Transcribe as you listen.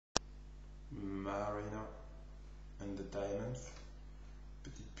Marina and the diamonds.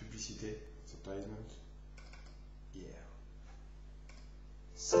 Petite publicité, advertisement. Yeah.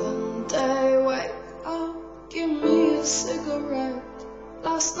 Someday wake up, give me a cigarette.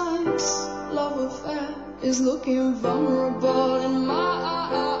 Last night's love affair is looking vulnerable in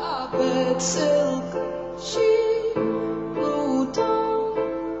my bed. Silk sheet, blue dawn,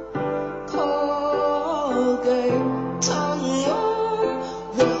 Colgate, tongue warm.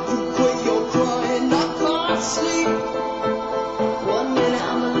 Won't quit your crying, I can't sleep. 1 minute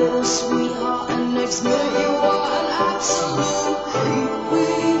I'm a little sweetheart, and next minute you are an absolute creep.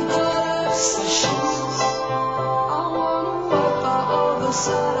 We've got obsessions. I wanna wipe out all the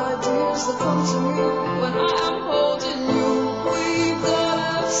sad ideas that come to me when I am holding you. We've got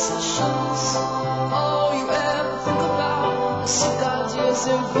obsessions. All you ever think about are sick ideas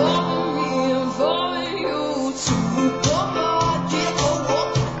involving me, involving you too. Go hard, get a walk,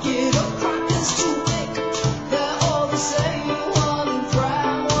 get up, practice to make. They're all the same. One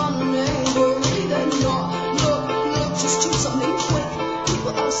proud, one angry. They're not. Look, just do something quick.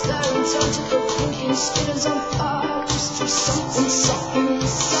 People are staring, turn to the thinking, skin is on fire. Just do something,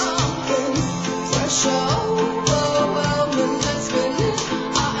 something pressure overwhelming. Next minute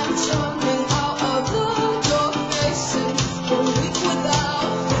I am turning out of the door, facing 1 week without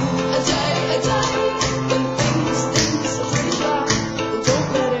food. A day when things are pretty bad. But don't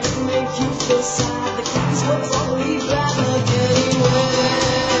let it make you feel sad. The cookies were probably bad luck anyway.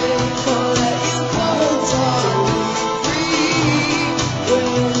 Can't let you go, darling. Free when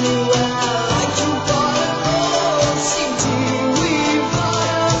you act like you gotta go. CD, we've got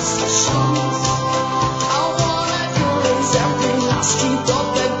obsessions. I wanna erase every nasty thought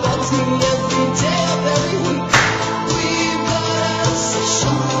that bugs me every day of every week. We've got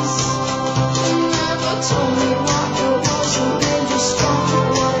obsessions. You never told me what it was that made you strong,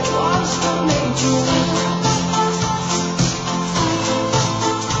 what it was that made you weak.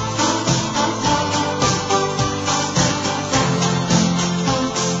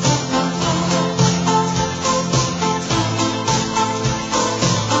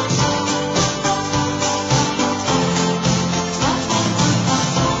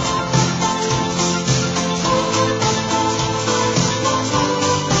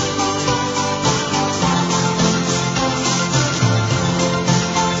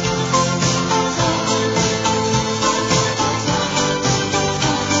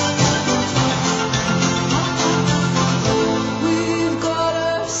 We've got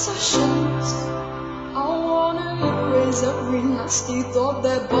obsessions. I wanna erase every nasty thought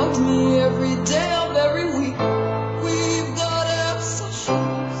that bugs me every day of every week. We've got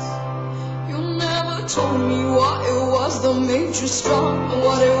obsessions. You never told me what it was that made you strong and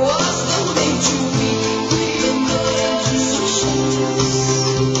what it was that made you weak. We've got obsessions.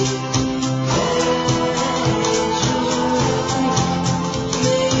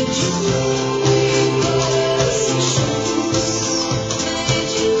 Made you weak. We've got obsessions.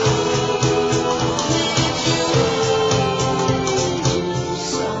 Made you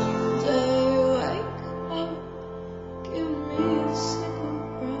someday wake up, give me a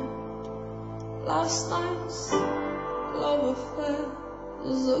cigarette. Last night's love affair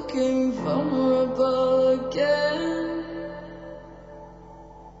is looking vulnerable again.